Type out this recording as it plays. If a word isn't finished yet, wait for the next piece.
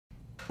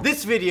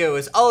This video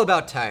is all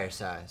about tire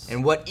size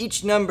and what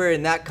each number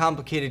in that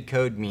complicated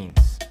code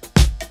means.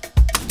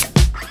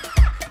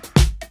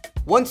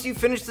 Once you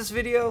finish this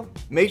video,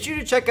 make sure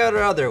to check out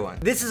our other one.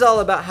 This is all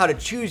about how to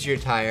choose your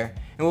tire,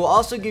 and we'll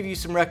also give you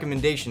some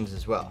recommendations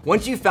as well.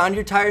 Once you've found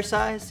your tire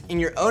size, in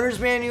your owner's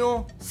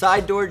manual,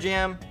 side door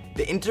jamb,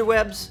 the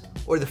interwebs,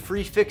 or the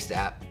free fixed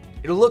app,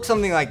 it'll look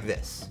something like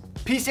this.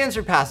 P stands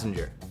for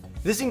passenger.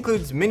 This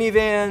includes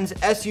minivans,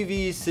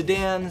 SUVs,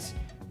 sedans,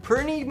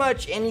 pretty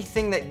much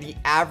anything that the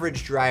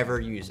average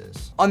driver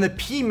uses. On the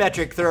P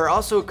metric, there are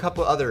also a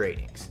couple other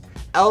ratings.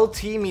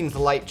 LT means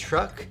light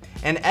truck,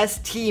 and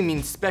ST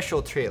means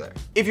special trailer.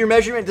 If your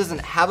measurement doesn't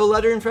have a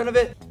letter in front of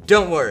it,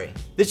 don't worry.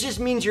 This just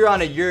means you're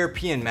on a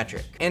European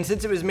metric. And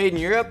since it was made in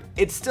Europe,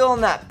 it's still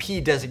on that P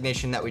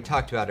designation that we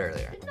talked about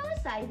earlier.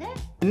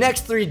 The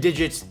next 3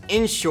 digits,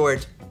 in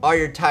short, are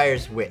your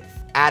tire's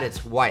width at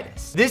its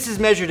widest. This is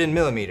measured in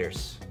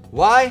millimeters.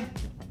 Why?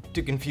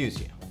 To confuse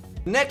you.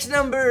 Next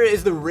number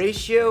is the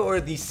ratio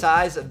or the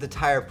size of the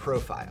tire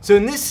profile. So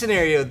in this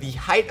scenario, the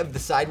height of the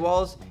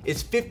sidewalls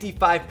is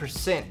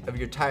 55% of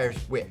your tire's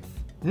width.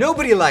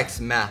 Nobody likes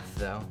math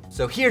though,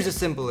 so here's a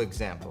simple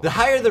example. The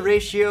higher the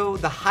ratio,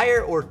 the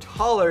higher or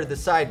taller the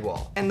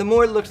sidewall, and the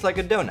more it looks like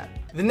a donut.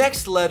 The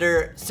next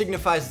letter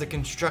signifies the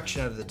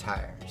construction of the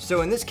tire.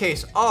 So in this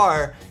case,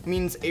 R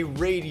means a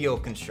radial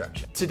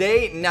construction.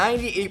 Today,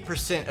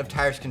 98% of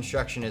tires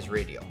construction is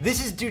radial.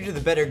 This is due to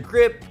the better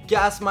grip,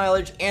 gas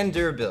mileage, and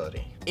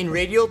durability. In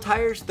radial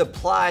tires, the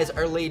plies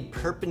are laid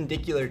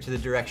perpendicular to the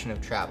direction of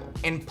travel.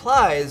 And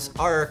plies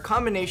are a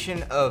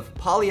combination of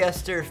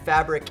polyester,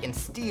 fabric, and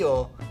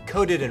steel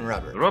coated in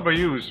rubber. The rubber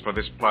used for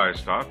this ply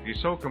stock is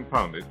so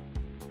compounded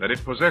that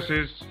it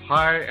possesses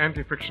high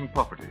anti-friction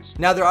properties.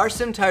 Now there are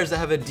some tires that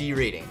have a D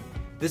rating.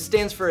 This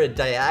stands for a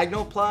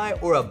diagonal ply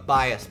or a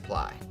bias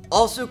ply,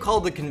 also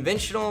called the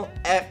conventional,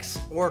 X,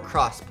 or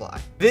cross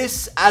ply.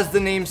 This, as the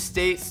name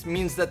states,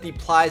 means that the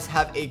plies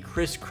have a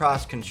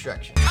crisscross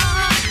construction.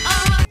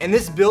 And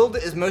this build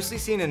is mostly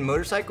seen in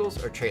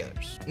motorcycles or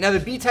trailers. Now the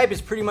B type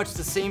is pretty much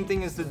the same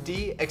thing as the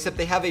D, except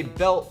they have a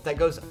belt that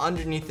goes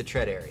underneath the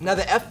tread area. Now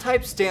the F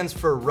type stands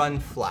for run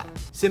flat.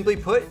 Simply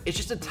put, it's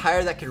just a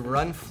tire that can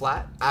run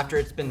flat after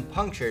it's been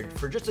punctured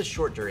for just a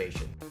short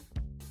duration.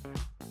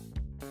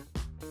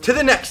 To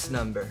the next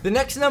number. The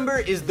next number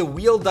is the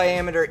wheel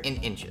diameter in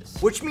inches,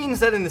 which means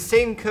that in the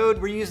same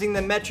code, we're using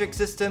the metric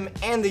system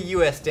and the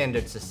US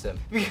standard system,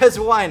 because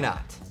why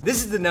not? This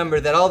is the number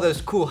that all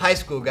those cool high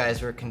school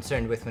guys were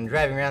concerned with when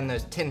driving around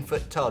those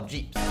 10-foot tall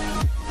Jeeps.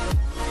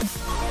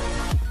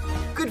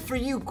 Good for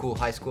you, cool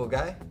high school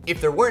guy. If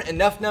there weren't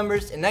enough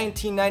numbers, in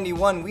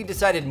 1991 we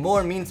decided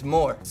more means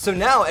more. So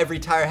now every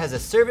tire has a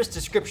service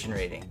description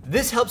rating.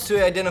 This helps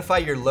to identify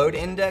your load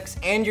index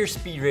and your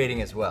speed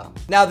rating as well.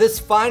 Now this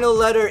final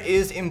letter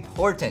is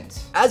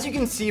important. As you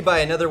can see by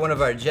another one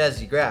of our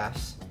jazzy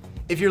graphs,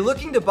 if you're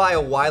looking to buy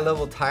a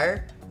Y-level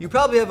tire, you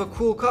probably have a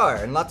cool car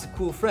and lots of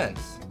cool friends.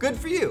 Good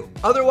for you.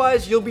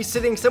 Otherwise, you'll be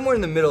sitting somewhere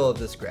in the middle of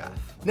this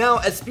graph. Now,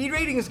 as speed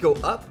ratings go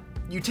up,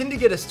 you tend to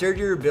get a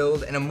sturdier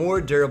build and a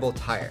more durable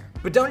tire.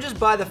 But don't just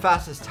buy the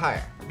fastest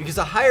tire, because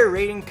a higher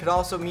rating could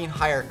also mean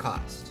higher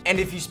cost. And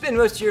if you spend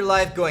most of your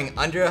life going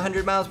under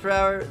 100 miles per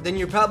hour, then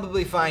you're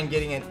probably fine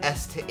getting an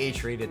S to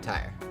H rated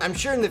tire. I'm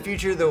sure in the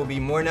future there will be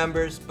more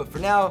numbers, but for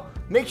now,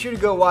 make sure to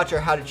go watch our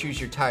How to Choose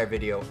Your Tire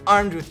video,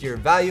 armed with your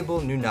valuable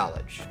new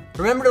knowledge.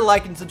 Remember to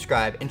like and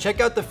subscribe, and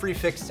check out the free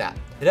fixed app.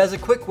 It has a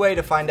quick way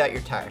to find out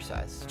your tire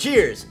size.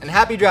 Cheers, and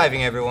happy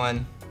driving,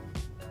 everyone!